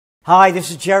Hi, this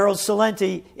is Gerald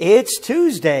Celente. It's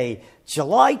Tuesday,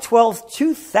 July 12th,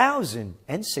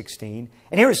 2016.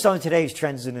 And here are some of today's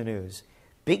trends in the news.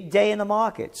 Big day in the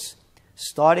markets.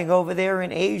 Starting over there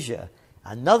in Asia.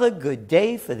 Another good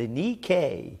day for the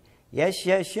Nikkei. Yes,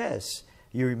 yes, yes.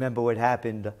 You remember what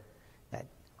happened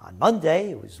on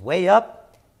Monday. It was way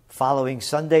up following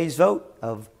Sunday's vote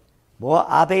of more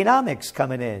Abenomics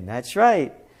coming in. That's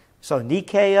right. So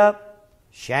Nikkei up,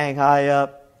 Shanghai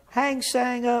up, Hang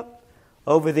Seng up.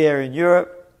 Over there in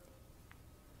Europe,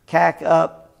 CAC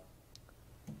up,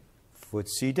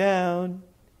 FTSE down,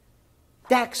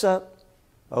 DAX up.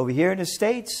 Over here in the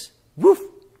States, woof,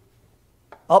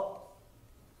 up.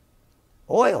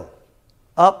 Oil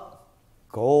up,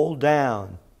 gold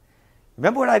down.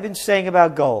 Remember what I've been saying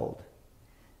about gold?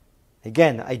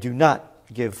 Again, I do not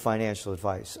give financial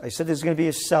advice. I said there's going to be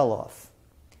a sell-off.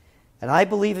 And I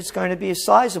believe it's going to be a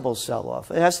sizable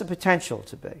sell-off. It has the potential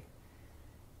to be.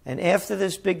 And after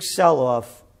this big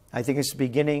sell-off, I think it's the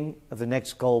beginning of the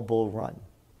next gold bull run.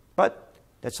 But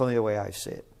that's only the way I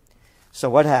see it. So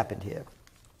what happened here?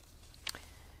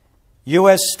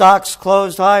 U.S. stocks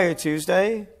closed higher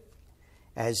Tuesday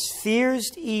as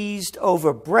fears eased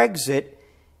over Brexit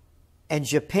and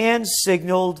Japan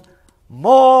signaled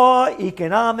more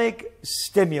economic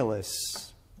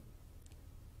stimulus.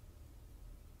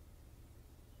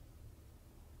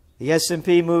 The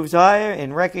S&P moved higher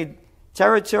in record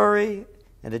territory,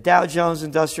 and the Dow Jones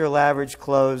Industrial Average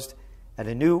closed at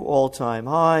a new all-time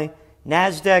high.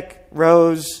 NASDAQ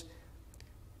rose,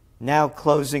 now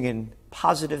closing in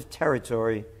positive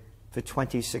territory for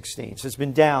 2016. So it's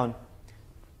been down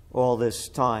all this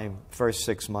time, first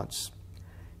 6 months.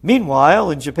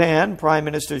 Meanwhile, in Japan, Prime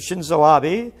Minister Shinzo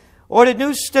Abe ordered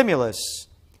new stimulus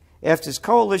after his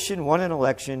coalition won an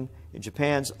election in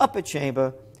Japan's upper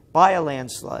chamber by a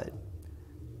landslide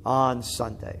on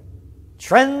Sunday.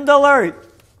 Trend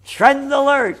alert! Trend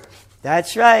alert!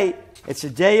 That's right. It's a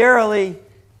day early,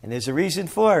 and there's a reason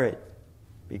for it,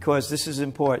 because this is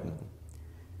important.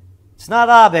 It's not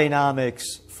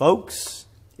Abenomics, folks.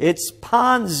 It's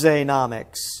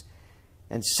Ponzinomics,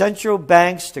 and central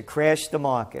banks to crash the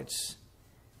markets.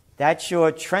 That's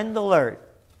your trend alert.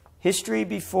 History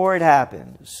before it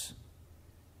happens.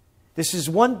 This is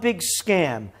one big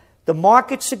scam. The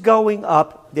markets are going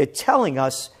up, they're telling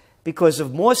us, because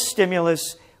of more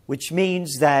stimulus, which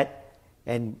means that,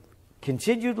 and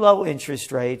continued low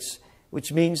interest rates,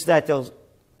 which means that they'll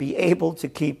be able to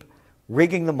keep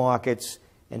rigging the markets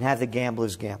and have the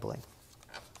gamblers gambling.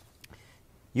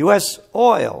 U.S.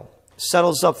 oil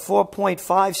settles up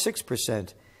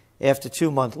 4.56% after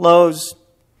 2-month lows,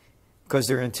 because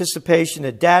their anticipation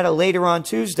that data later on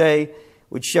Tuesday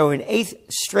would show an 8th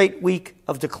straight week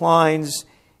of declines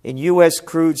in U.S.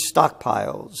 crude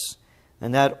stockpiles.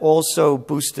 And that also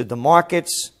boosted the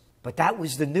markets. But that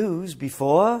was the news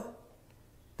before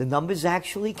the numbers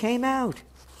actually came out.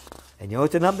 And you know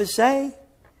what the numbers say?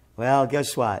 Well,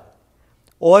 guess what?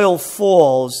 Oil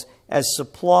falls as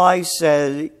supply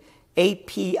says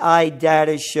API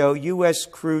data show U.S.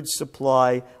 crude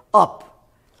supply up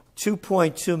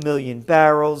 2.2 million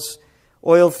barrels.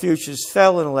 Oil futures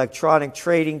fell in electronic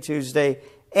trading Tuesday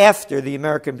after the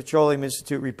American Petroleum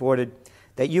Institute reported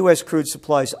that U.S. crude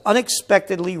supplies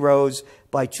unexpectedly rose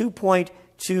by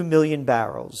 2.2 million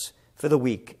barrels for the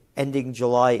week ending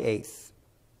July 8th.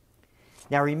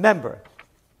 Now remember,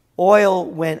 oil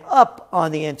went up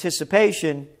on the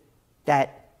anticipation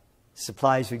that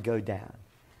supplies would go down.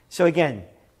 So again,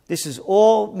 this is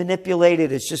all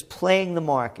manipulated. It's just playing the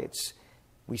markets.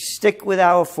 We stick with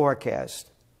our forecast.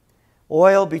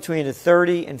 Oil between the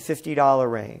 $30 and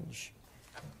 $50 range.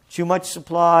 Too much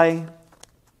supply,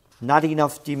 not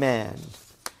enough demand.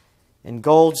 And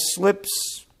gold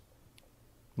slips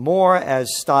more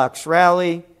as stocks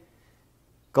rally.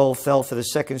 Gold fell for the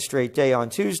second straight day on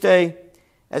Tuesday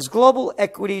as global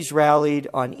equities rallied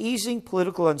on easing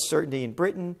political uncertainty in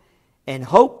Britain and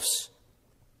hopes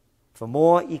for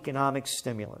more economic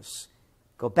stimulus.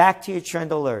 Go back to your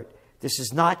trend alert. This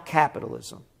is not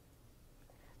capitalism.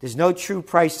 There's no true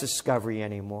price discovery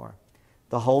anymore.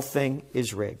 The whole thing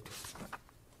is rigged.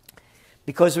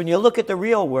 Because when you look at the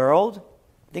real world,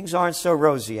 things aren't so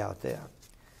rosy out there.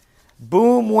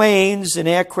 Boom wanes in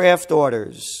aircraft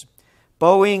orders.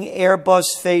 Boeing, Airbus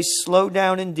face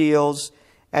slowdown in deals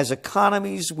as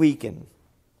economies weaken.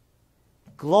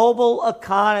 Global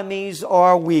economies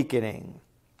are weakening.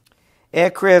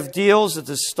 Aircraft deals at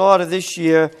the start of this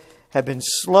year have been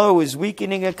slow as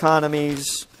weakening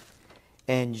economies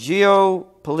and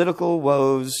geopolitical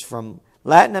woes from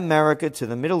Latin America to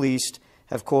the Middle East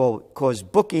have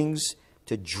caused bookings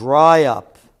to dry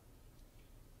up.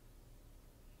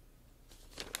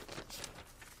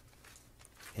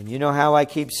 And you know how I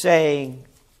keep saying,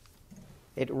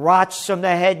 it rots from the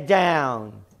head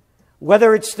down.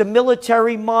 Whether it's the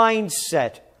military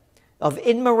mindset of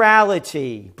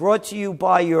immorality brought to you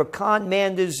by your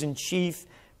commanders-in-chief,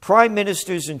 prime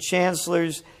ministers and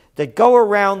chancellors that go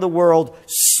around the world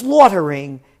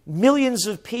slaughtering millions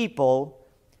of people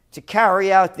to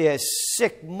carry out their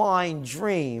sick mind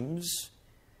dreams.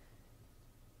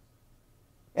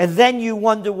 And then you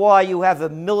wonder why you have a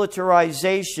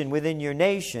militarization within your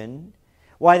nation,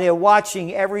 why they're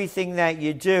watching everything that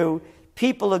you do.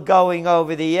 People are going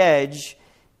over the edge,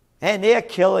 and they're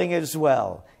killing as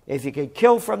well. If you could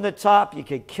kill from the top, you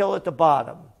could kill at the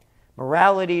bottom.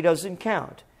 Morality doesn't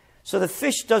count. So the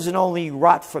fish doesn't only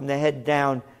rot from the head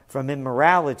down from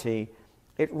immorality,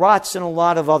 it rots in a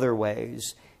lot of other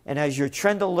ways. And as your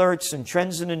trend alerts and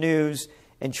trends in the news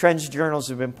and trends journals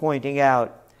have been pointing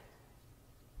out,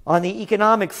 on the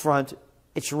economic front,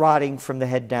 it's rotting from the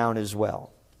head down as well.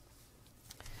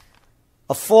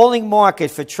 A falling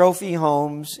market for trophy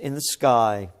homes in the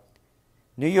sky.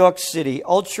 New York City,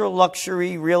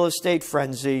 ultra-luxury real estate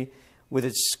frenzy with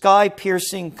its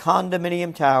sky-piercing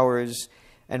condominium towers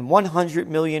and $100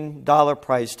 million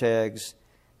price tags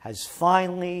has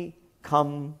finally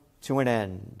come to an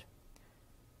end.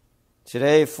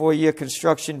 Today, a 4-year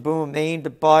construction boom aimed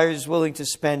at buyers willing to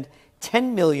spend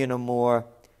 $10 million or more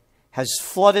has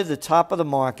flooded the top of the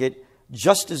market,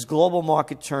 just as global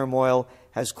market turmoil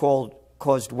has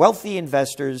caused wealthy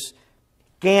investors,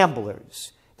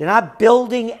 gamblers. They're not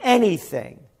building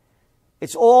anything.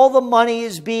 It's all the money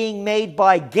is being made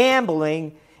by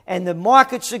gambling, and the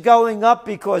markets are going up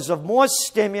because of more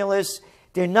stimulus.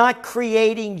 They're not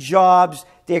creating jobs.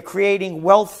 They're creating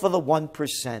wealth for the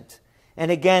 1%. And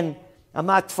again, I'm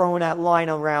not throwing that line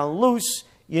around loose.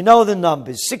 You know the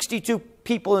numbers. 62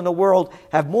 people in the world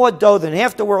have more dough than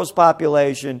half the world's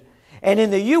population. And in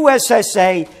the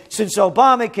USSA, since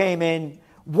Obama came in,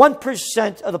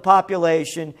 1% of the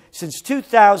population since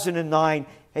 2009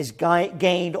 has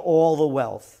gained all the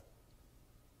wealth.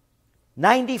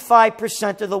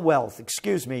 95% of the wealth,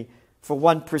 for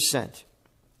 1%.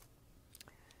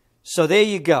 So there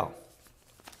you go.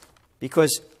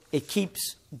 Because it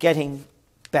keeps getting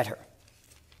better.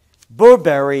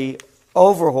 Burberry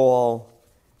overhaul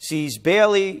sees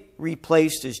Bailey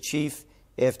replaced as chief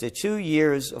after 2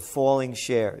 years of falling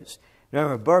shares.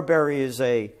 Remember, Burberry is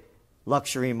a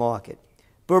luxury market.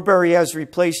 Burberry has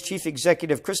replaced Chief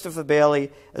Executive Christopher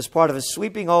Bailey as part of a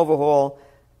sweeping overhaul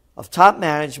of top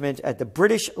management at the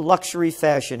British luxury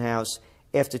fashion house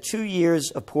after 2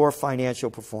 years of poor financial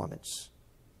performance.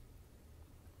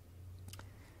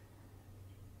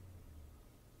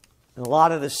 And a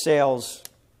lot of the sales,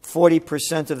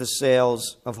 40% of the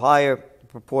sales of higher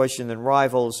proportion than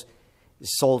rivals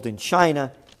is sold in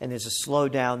China, and there's a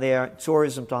slowdown there.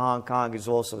 Tourism to Hong Kong is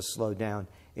also slowed down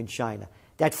in China.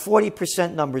 That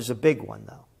 40% number is a big one,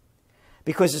 though,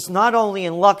 because it's not only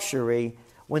in luxury.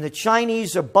 When the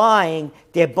Chinese are buying,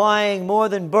 they're buying more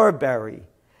than Burberry.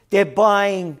 They're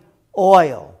buying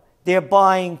oil. They're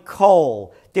buying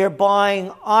coal. They're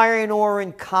buying iron ore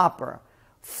and copper,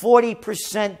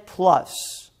 40%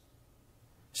 plus.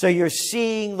 So you're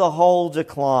seeing the whole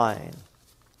decline.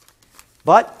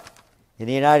 But in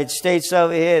the United States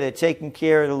over here, they're taking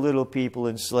care of the little people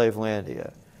in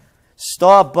Slavelandia.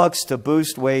 Starbucks to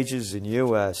boost wages in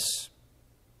U.S.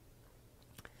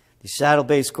 The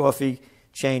saddle-based coffee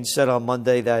chain said on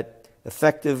Monday that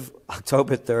effective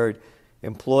October 3rd,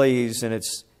 employees in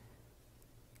its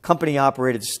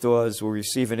company-operated stores will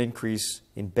receive an increase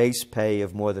in base pay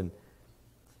of more than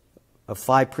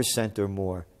 5% or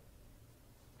more.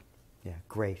 Yeah,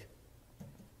 great.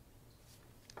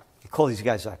 You call these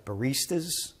guys like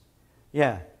baristas?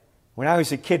 Yeah. When I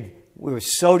was a kid, we were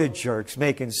soda jerks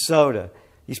making soda.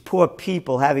 These poor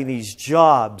people having these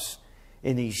jobs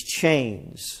in these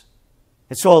chains.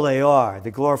 That's all they are.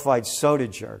 They're glorified soda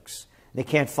jerks. They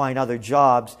can't find other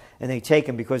jobs, and they take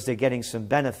them because they're getting some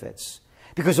benefits.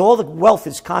 Because all the wealth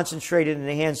is concentrated in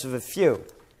the hands of a few.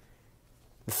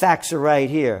 The facts are right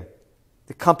here.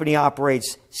 The company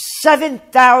operates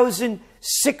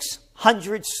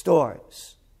 7,600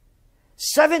 stores.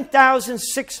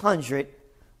 7,600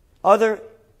 other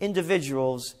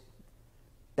individuals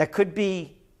that could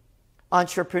be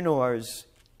entrepreneurs,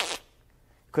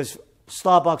 because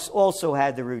Starbucks also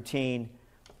had the routine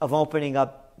of opening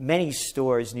up many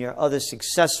stores near other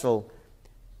successful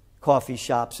coffee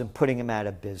shops and putting them out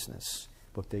of business.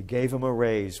 But they gave them a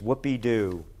raise.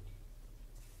 Whoopee-doo.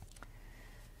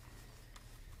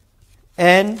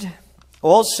 And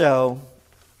also,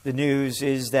 the news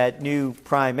is that new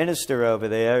Prime Minister over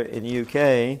there in the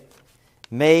UK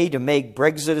May to make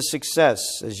Brexit a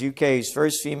success as UK's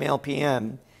first female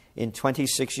PM in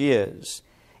 26 years.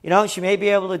 You know, she may be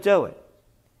able to do it.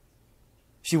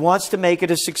 She wants to make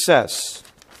it a success.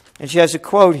 And she has a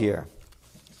quote here.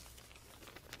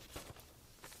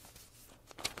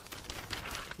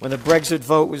 When the Brexit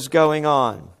vote was going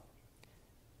on,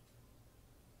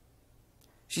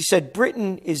 she said,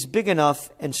 Britain is big enough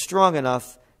and strong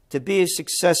enough to be a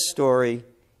success story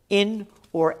in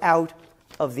or out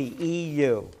of the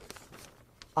EU.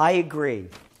 I agree,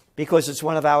 because it's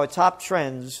one of our top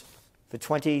trends for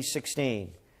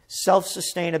 2016,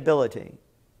 self-sustainability.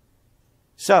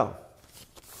 So,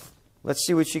 let's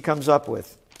see what she comes up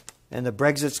with. And the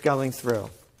Brexit's going through.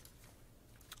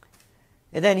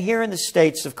 And then here in the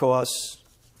States, of course,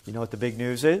 you know what the big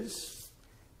news is?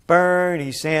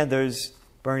 Bernie Sanders.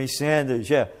 Bernie Sanders,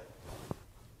 yeah.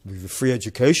 Free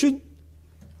education,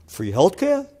 free health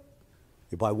care.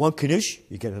 You buy one Knish,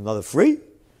 you get another free.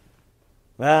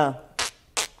 Well,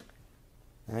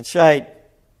 that's right.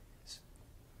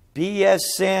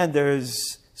 B.S.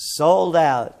 Sanders sold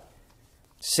out.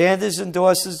 Sanders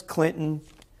endorses Clinton.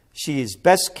 She is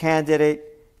best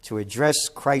candidate to address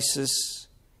crisis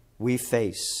we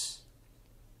face.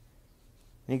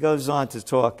 And he goes on to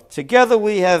talk. Together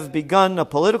we have begun a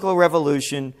political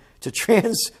revolution to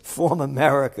transform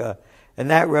America, and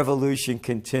that revolution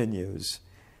continues.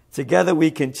 Together we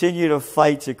continue to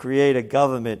fight to create a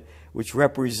government which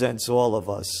represents all of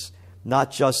us,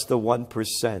 not just the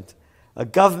 1%. A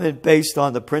government based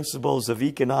on the principles of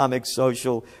economic,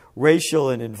 social, racial,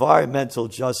 and environmental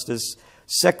justice.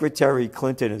 Secretary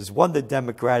Clinton has won the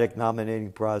Democratic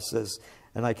nominating process,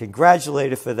 and I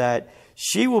congratulate her for that.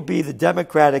 She will be the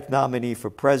Democratic nominee for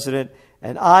president,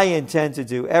 and I intend to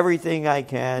do everything I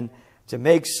can to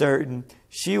make certain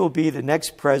she will be the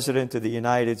next president of the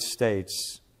United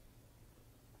States.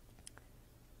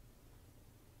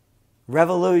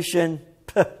 Revolution,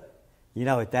 you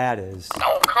know what that is.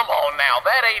 Oh, come on now.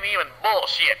 That ain't even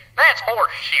bullshit. That's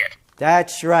horse shit.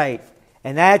 That's right.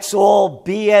 And that's all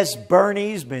B.S.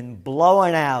 Bernie's been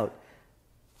blowing out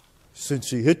since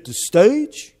he hit the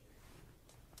stage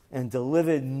and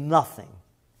delivered nothing.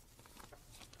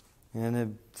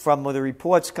 And from the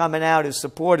reports coming out, his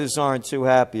supporters aren't too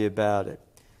happy about it.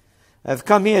 I've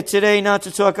come here today not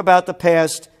to talk about the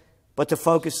past, but to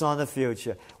focus on the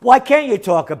future. Why can't you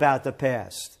talk about the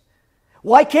past?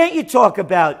 Why can't you talk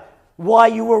about why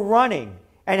you were running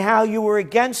and how you were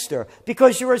against her?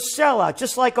 Because you're a sellout,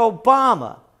 just like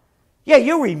Obama. Yeah,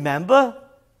 you remember,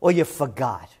 or you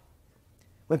forgot.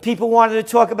 When people wanted to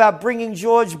talk about bringing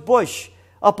George Bush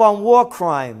up on war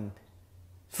crime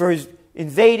for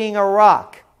invading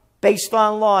Iraq based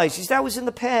on lies, he said that was in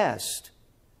the past.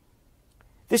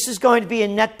 This is going to be a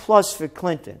net plus for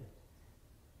Clinton.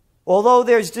 Although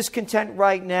there's discontent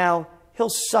right now, he'll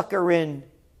sucker in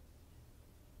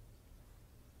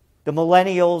the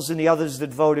millennials and the others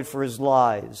that voted for his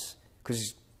lies.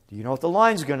 Because you know what the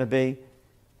line's going to be.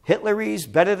 Hitlerese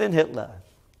better than Hitler.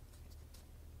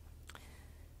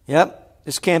 Yep,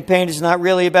 this campaign is not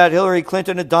really about Hillary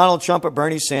Clinton or Donald Trump or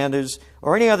Bernie Sanders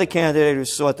or any other candidate who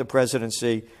sought the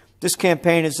presidency. This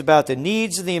campaign is about the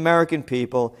needs of the American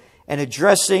people and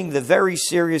addressing the very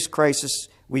serious crisis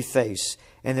we face.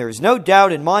 And there is no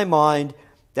doubt in my mind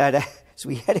that as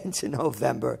we head into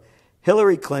November,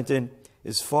 Hillary Clinton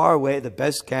is far away the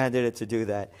best candidate to do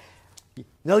that.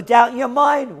 No doubt in your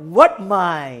mind? What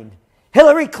mind?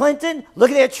 Hillary Clinton? Look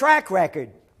at their track record.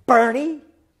 Bernie?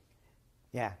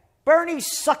 Yeah.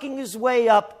 Bernie's sucking his way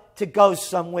up to go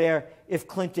somewhere if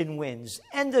Clinton wins.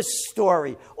 End of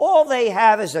story. All they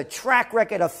have is a track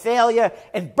record of failure,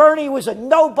 and Bernie was a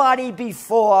nobody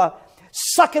before,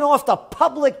 sucking off the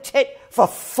public tit for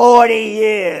 40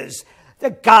 years.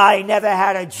 The guy never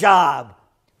had a job.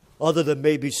 Other than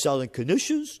maybe selling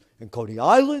Knishes in Coney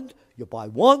Island. You buy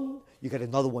one, you get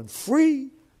another one free.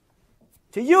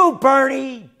 To you,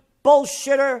 Bernie,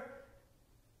 bullshitter,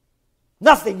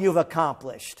 nothing you've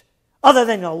accomplished other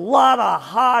than a lot of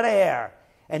hot air.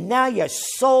 And now you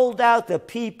sold out the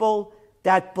people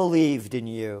that believed in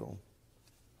you.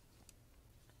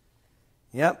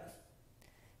 Yep.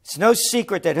 It's no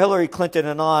secret that Hillary Clinton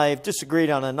and I have disagreed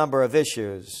on a number of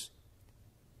issues.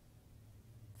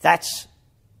 That's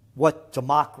what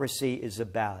democracy is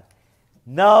about.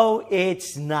 No,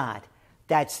 it's not.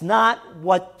 That's not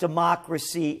what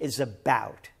democracy is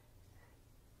about.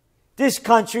 This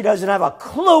country doesn't have a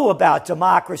clue about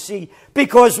democracy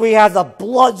because we have the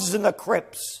Bloods and the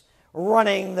Crips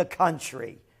running the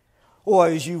country. Or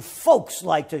as you folks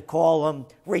like to call them,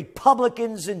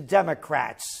 Republicans and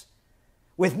Democrats,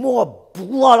 with more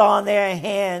blood on their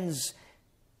hands,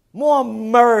 more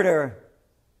murder,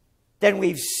 than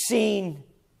we've seen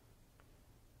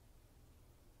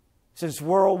since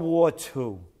World War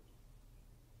II.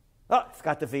 Oh, I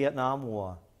forgot the Vietnam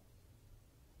War.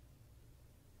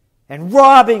 And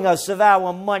robbing us of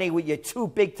our money with your too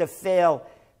big to fail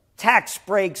tax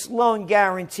breaks, loan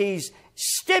guarantees,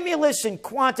 stimulus and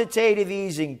quantitative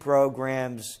easing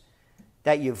programs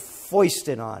that you've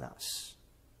foisted on us.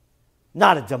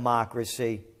 Not a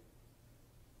democracy.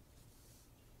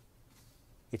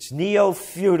 It's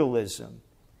neo-feudalism.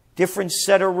 Different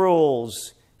set of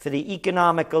rules for the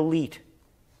economic elite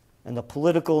and the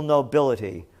political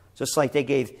nobility. Just like they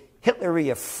gave Hitler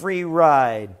a free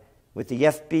ride with the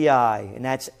FBI, and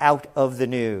that's out of the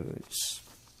news.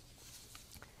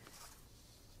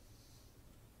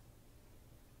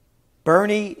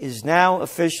 Bernie is now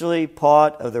officially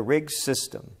part of the rigged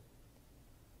system,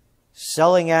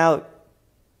 selling out,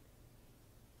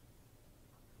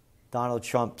 Donald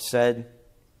Trump said.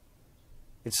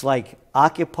 It's like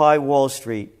Occupy Wall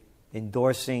Street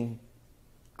endorsing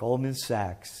Goldman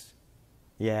Sachs.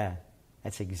 Yeah,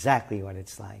 that's exactly what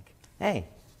it's like. Hey,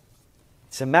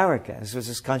 it's America. This is what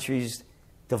this country's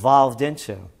devolved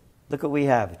into. Look what we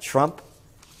have. Trump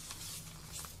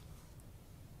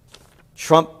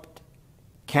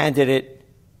candidate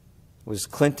was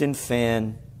Clinton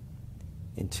fan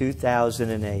in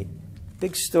 2008.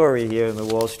 Big story here in the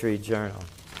Wall Street Journal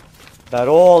about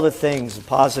all the things, the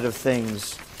positive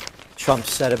things Trump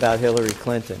said about Hillary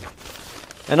Clinton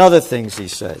and other things he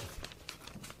said.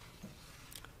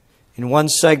 In one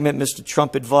segment, Mr.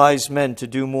 Trump advised men to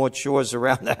do more chores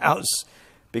around the house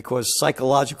because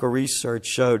psychological research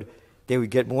showed they would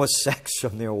get more sex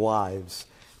from their wives.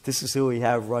 This is who we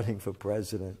have running for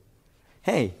president.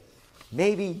 Hey,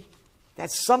 maybe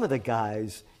that's some of the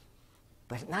guys,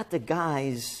 but not the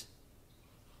guys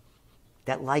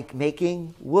that like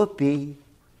making whoopee.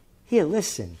 Here,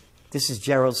 listen. This is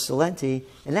Gerald Celente,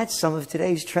 and that's some of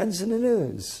today's trends in the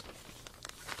news.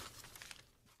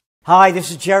 Hi,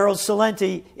 this is Gerald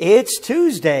Celente. It's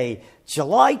Tuesday,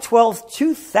 July 12th,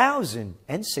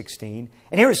 2016,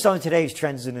 and here are some of today's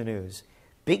trends in the news.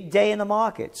 Big day in the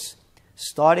markets,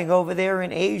 starting over there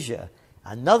in Asia.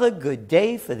 Another good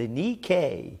day for the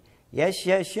Nikkei. Yes,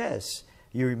 yes, yes.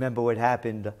 You remember what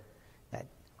happened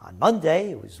on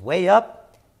Monday. It was way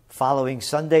up, following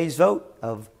Sunday's vote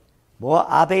of more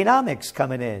Abenomics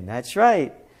coming in. That's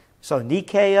right. So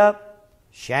Nikkei up,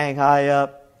 Shanghai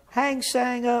up, Hang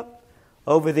Seng up.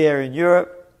 Over there in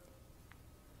Europe,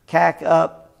 CAC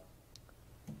up,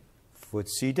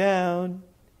 FTSE down,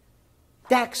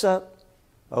 DAX up.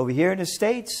 Over here in the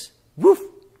States, woof,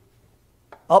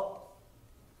 up.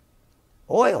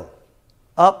 Oil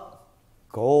up,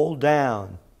 gold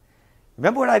down.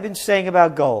 Remember what I've been saying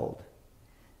about gold?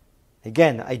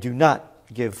 Again, I do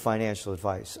not give financial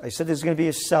advice. I said there's going to be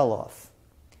a sell-off.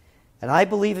 And I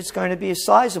believe it's going to be a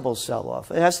sizable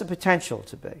sell-off. It has the potential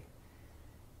to be.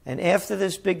 And after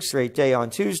this big straight day on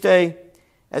Tuesday,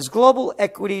 as global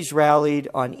equities rallied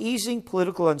on easing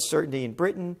political uncertainty in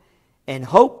Britain and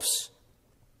hopes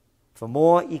for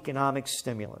more economic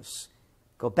stimulus.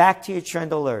 Go back to your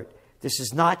trend alert. This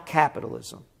is not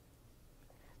capitalism.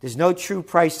 There's no true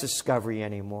price discovery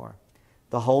anymore.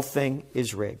 The whole thing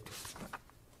is rigged.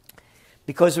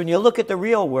 Because when you look at the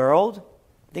real world,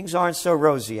 things aren't so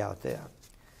rosy out there.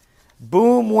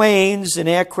 Boom wanes in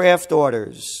aircraft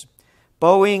orders.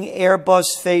 Boeing, Airbus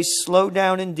face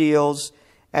slowdown in deals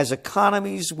as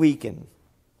economies weaken.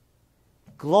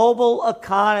 Global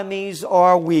economies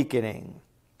are weakening.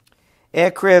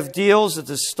 Aircraft deals at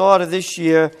the start of this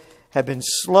year have been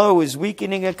slow as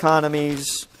weakening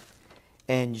economies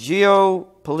and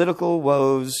geopolitical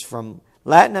woes from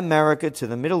Latin America to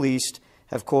the Middle East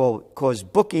have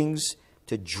caused bookings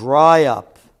to dry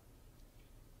up.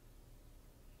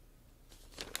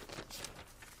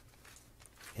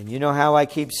 And you know how I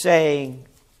keep saying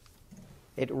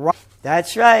it.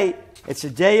 That's right. It's a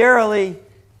day early,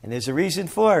 and there's a reason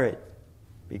for it,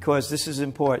 because this is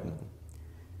important.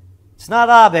 It's not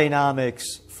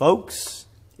Abenomics, folks.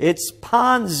 It's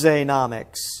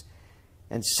Ponzinomics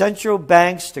and central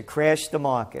banks to crash the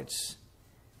markets.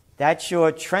 That's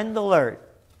your trend alert.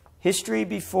 History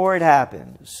before it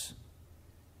happens.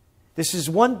 This is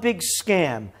one big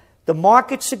scam. The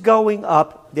markets are going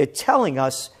up. They're telling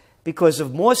us because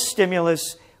of more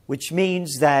stimulus, which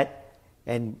means that,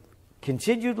 and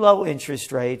continued low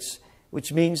interest rates,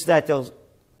 which means that they'll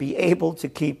be able to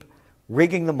keep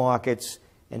rigging the markets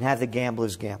and have the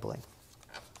gamblers gambling.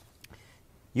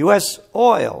 U.S.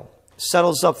 oil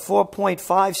settles up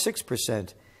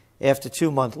 4.56% after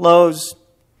two-month lows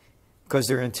because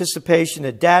their anticipation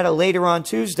that data later on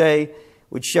Tuesday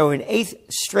would show an eighth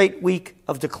straight week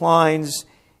of declines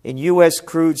in U.S.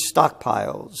 crude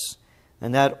stockpiles.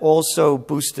 And that also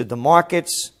boosted the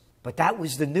markets. But that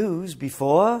was the news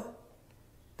before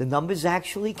the numbers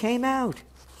actually came out.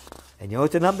 And you know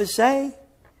what the numbers say?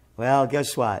 Well,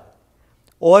 guess what?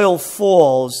 Oil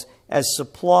falls as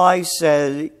supply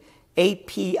says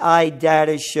API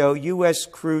data show U.S.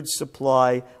 crude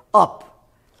supply up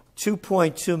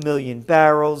 2.2 million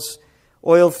barrels.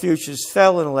 Oil futures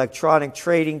fell in electronic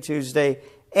trading Tuesday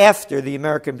after the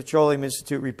American Petroleum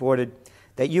Institute reported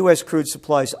that U.S. crude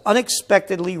supplies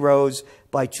unexpectedly rose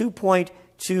by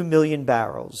 2.2 million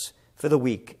barrels for the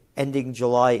week ending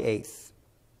July 8th.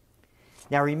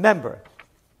 Now remember,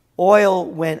 oil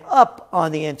went up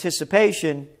on the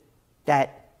anticipation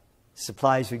that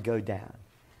supplies would go down.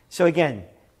 So again,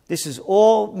 this is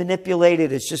all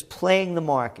manipulated. It's just playing the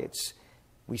markets.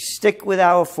 We stick with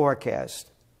our forecast.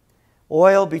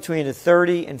 Oil between the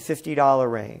 $30 and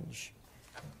 $50 range.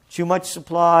 Too much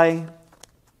supply,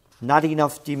 not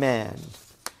enough demand.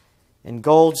 And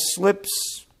gold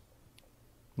slips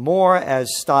more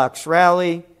as stocks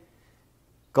rally.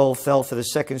 Gold fell for the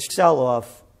second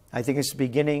sell-off. I think it's the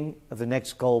beginning of the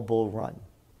next gold bull run.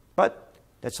 But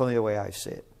that's only the way I see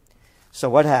it. So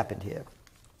what happened here?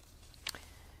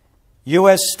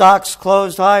 U.S. stocks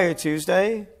closed higher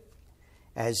Tuesday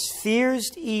as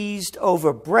fears eased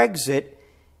over Brexit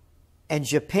and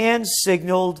Japan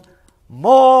signaled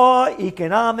more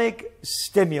economic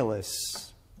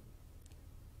stimulus.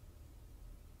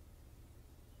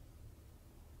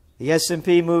 The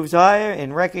S&P moved higher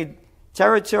in record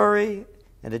territory,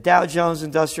 and the Dow Jones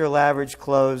Industrial Average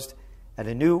closed at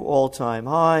a new all-time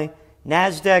high.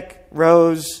 NASDAQ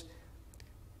rose,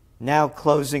 now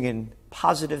closing in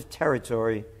positive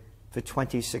territory for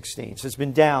 2016. So it's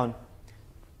been down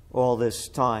all this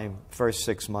time, first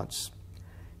 6 months.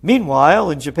 Meanwhile,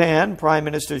 in Japan, Prime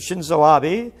Minister Shinzo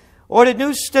Abe ordered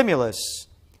new stimulus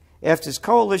after his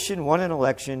coalition won an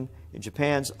election in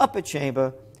Japan's upper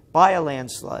chamber by a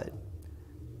landslide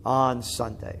on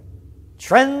Sunday.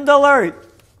 Trend alert!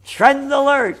 Trend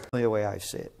alert! The way I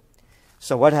see it.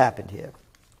 So what happened here?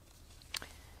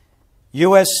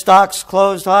 U.S. stocks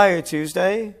closed higher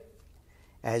Tuesday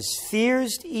as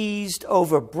fears eased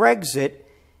over Brexit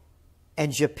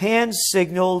and Japan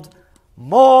signaled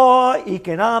more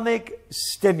economic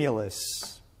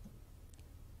stimulus.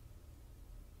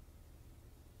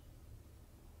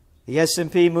 The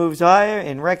S&P moved higher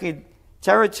in record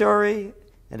territory,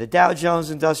 and the Dow Jones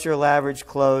Industrial Average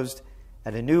closed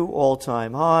at a new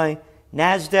all-time high.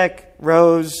 NASDAQ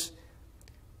rose,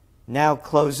 now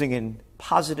closing in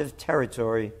positive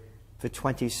territory for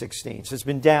 2016. So it's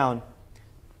been down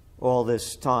all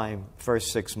this time,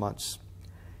 first 6 months.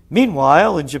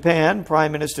 Meanwhile, in Japan,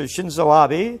 Prime Minister Shinzo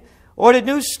Abe ordered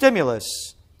new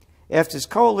stimulus after his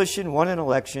coalition won an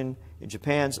election in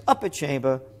Japan's upper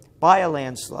chamber by a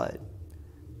landslide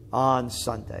on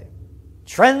Sunday.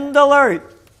 Trend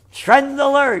alert! Trend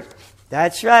alert!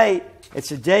 That's right.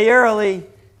 It's a day early,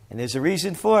 and there's a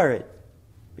reason for it,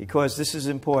 because this is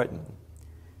important.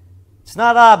 It's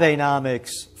not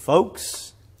Abenomics,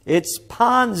 folks. It's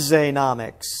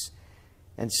Ponzinomics,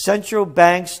 and central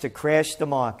banks to crash the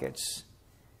markets.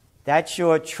 That's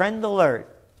your trend alert.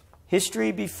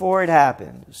 History before it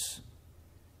happens.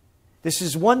 This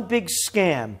is one big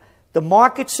scam. The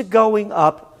markets are going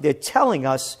up, they're telling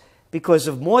us, because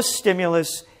of more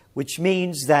stimulus, which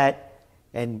means that,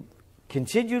 and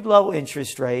continued low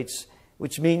interest rates,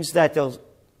 which means that they'll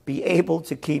be able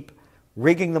to keep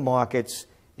rigging the markets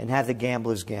and have the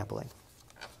gamblers gambling.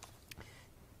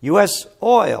 U.S.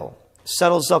 oil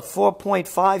settles up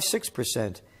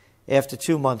 4.56% after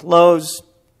 2-month lows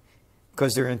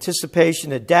because their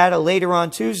anticipation of data later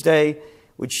on Tuesday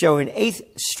would show an 8th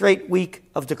straight week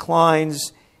of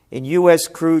declines in U.S.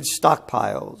 crude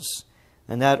stockpiles.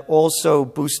 And that also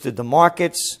boosted the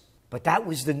markets. But that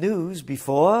was the news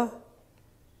before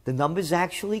the numbers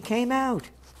actually came out.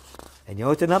 And you know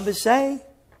what the numbers say?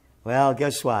 Well,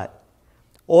 guess what?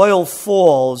 Oil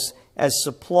falls as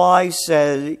supply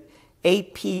says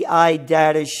API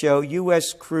data show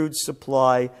U.S. crude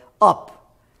supply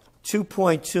up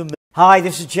 2.2 million. Hi,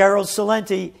 this is Gerald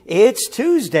Celente. It's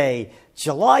Tuesday,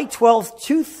 July 12th,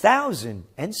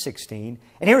 2016.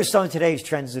 And here are some of today's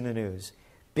trends in the news.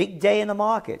 Big day in the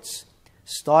markets.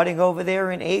 Starting over there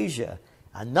in Asia.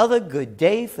 Another good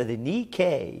day for the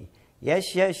Nikkei.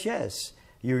 Yes, yes, yes.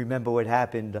 You remember what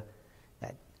happened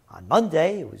on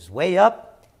Monday. It was way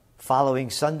up following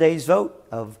Sunday's vote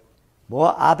of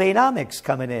more Abenomics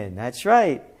coming in. That's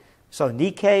right. So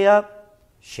Nikkei up,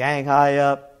 Shanghai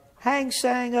up, Hang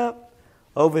Seng up.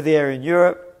 Over there in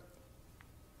Europe,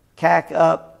 CAC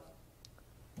up,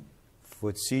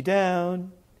 FTSE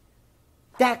down.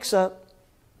 NASDAQ's up.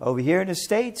 Over here in the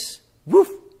States, woof,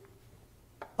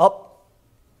 up.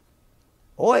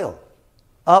 Oil,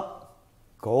 up.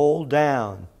 Gold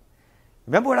down.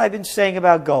 Remember what I've been saying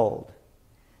about gold?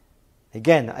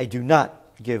 Again, I do not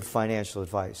give financial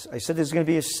advice. I said there's going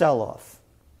to be a sell-off.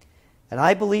 And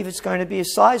I believe it's going to be a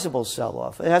sizable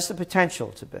sell-off. It has the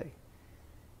potential to be.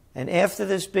 And after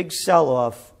this big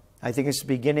sell-off, I think it's the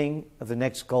beginning of the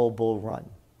next gold bull run.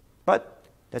 But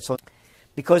that's all.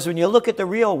 Because when you look at the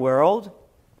real world,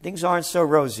 things aren't so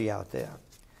rosy out there.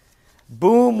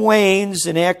 Boom wanes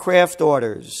in aircraft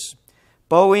orders.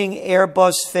 Boeing,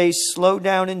 Airbus face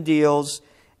slowdown in deals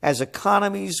as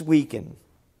economies weaken.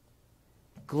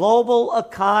 Global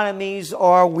economies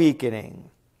are weakening.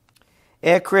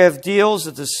 Aircraft deals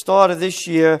at the start of this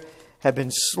year have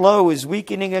been slow as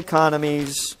weakening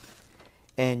economies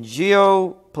and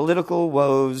geopolitical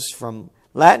woes from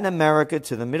Latin America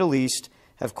to the Middle East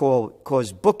have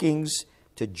caused bookings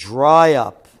to dry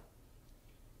up.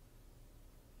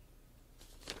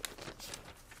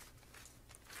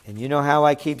 And you know how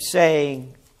I keep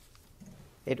saying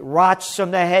it rots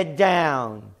from the head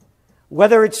down.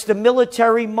 Whether it's the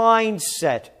military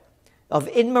mindset of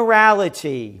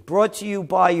immorality brought to you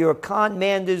by your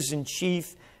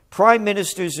commanders-in-chief, prime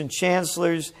ministers and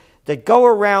chancellors that go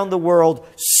around the world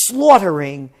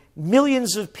slaughtering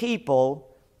millions of people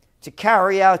to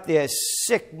carry out their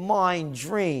sick mind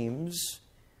dreams.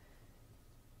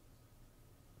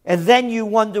 And then you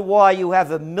wonder why you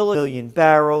have 1 million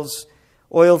barrels.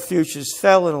 Oil futures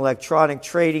fell in electronic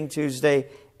trading Tuesday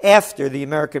after the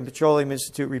American Petroleum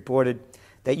Institute reported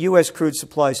that U.S. crude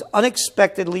supplies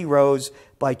unexpectedly rose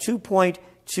by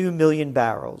 2.2 million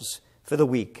barrels for the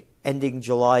week ending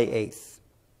July 8th.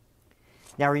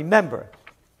 Now remember,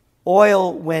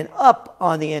 oil went up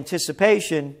on the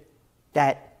anticipation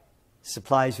that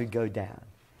supplies would go down.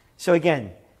 So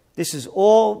again, this is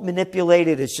all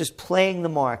manipulated. It's just playing the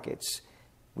markets.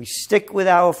 We stick with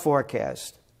our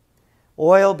forecast.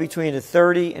 Oil between the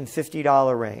 $30 and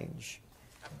 $50 range.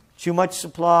 Too much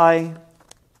supply,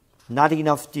 not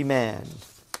enough demand.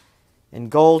 And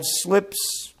gold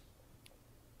slips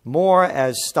more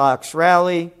as stocks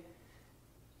rally.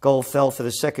 Gold fell for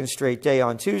the second straight day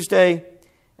on Tuesday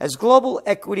as global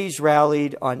equities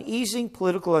rallied on easing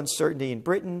political uncertainty in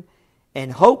Britain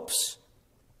and hopes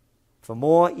for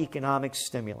more economic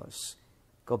stimulus.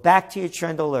 Go back to your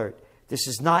trend alert. This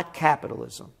is not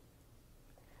capitalism.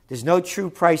 There's no true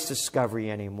price discovery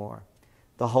anymore.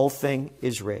 The whole thing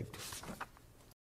is rigged.